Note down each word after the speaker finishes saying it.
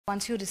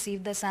Once you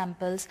receive the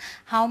samples,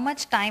 how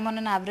much time on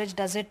an average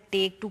does it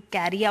take to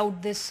carry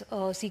out this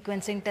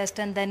sequencing test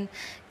and then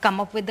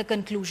come up with the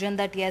conclusion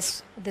that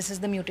yes, this is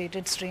the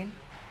mutated strain?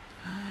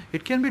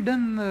 It can be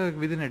done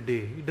within a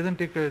day. It doesn't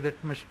take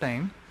that much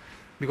time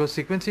because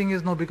sequencing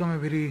has now become a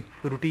very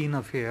routine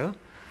affair.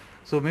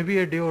 So maybe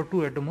a day or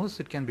two at the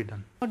most it can be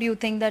done. Do you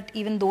think that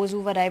even those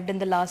who've arrived in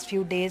the last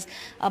few days,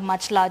 a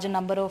much larger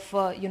number of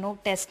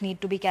tests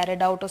need to be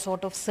carried out, a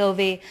sort of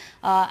survey,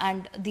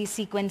 and these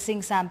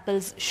sequencing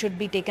samples should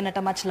be taken at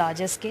a much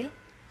larger scale?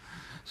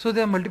 So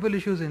there are multiple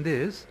issues in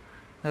this,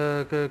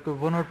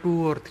 one or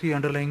two or three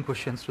underlying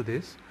questions to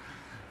this.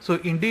 So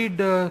indeed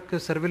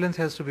surveillance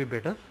has to be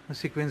better,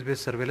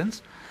 sequence-based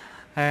surveillance.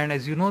 And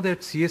as you know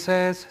that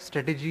CSIR's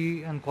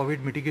strategy and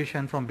COVID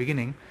mitigation from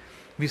beginning,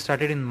 we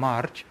started in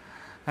March.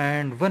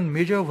 And one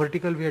major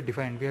vertical we had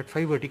defined, we had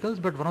 5 verticals,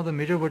 but one of the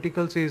major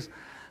verticals is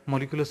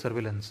molecular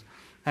surveillance.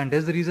 And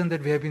that's the reason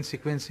that we have been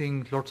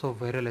sequencing lots of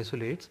viral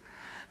isolates.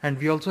 And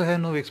we also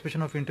have no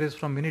expression of interest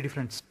from many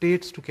different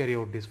states to carry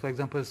out this. For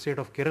example, the state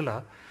of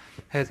Kerala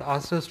has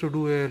asked us to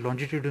do a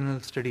longitudinal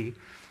study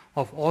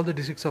of all the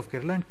districts of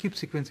Kerala and keep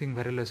sequencing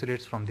viral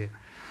isolates from there.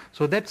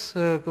 So that's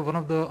one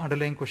of the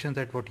underlying questions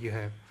that what you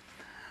have.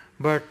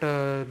 But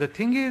the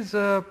thing is,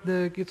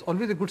 it's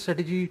always a good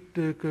strategy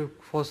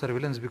for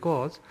surveillance,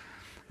 because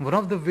one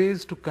of the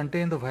ways to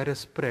contain the virus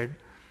spread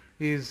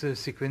is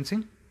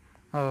sequencing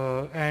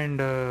and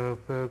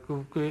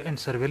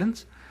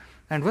surveillance.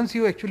 And once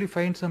you actually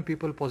find some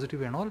people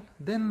positive and all,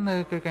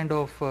 then kind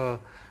of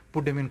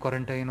put them in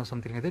quarantine or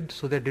something like that,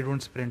 so that they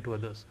don't spread to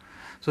others.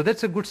 So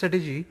that's a good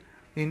strategy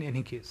in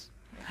any case.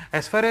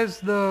 As far as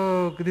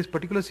this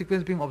particular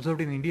sequence being observed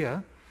in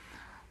India,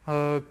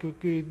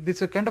 this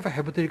is a kind of a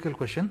hypothetical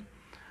question.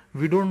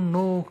 We don't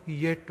know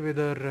yet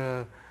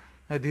whether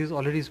this is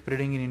already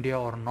spreading in India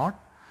or not.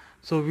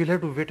 So we'll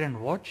have to wait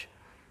and watch.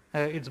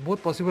 It's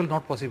both possible,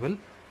 not possible.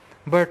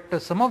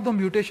 But some of the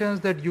mutations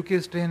that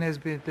UK strain has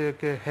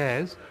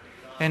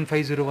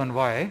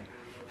N501Y,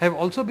 have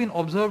also been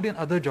observed in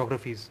other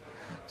geographies.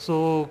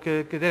 So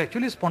they're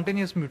actually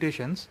spontaneous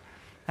mutations,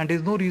 and there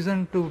is no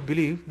reason to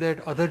believe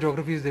that other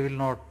geographies they will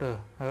not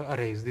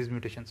arise, these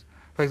mutations.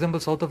 For example,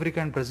 South Africa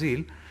and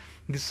Brazil,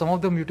 some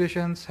of the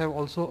mutations have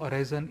also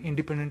arisen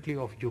independently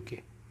of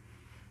UK.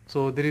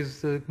 So there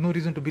is no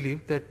reason to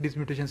believe that these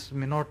mutations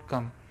may not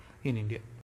come in India.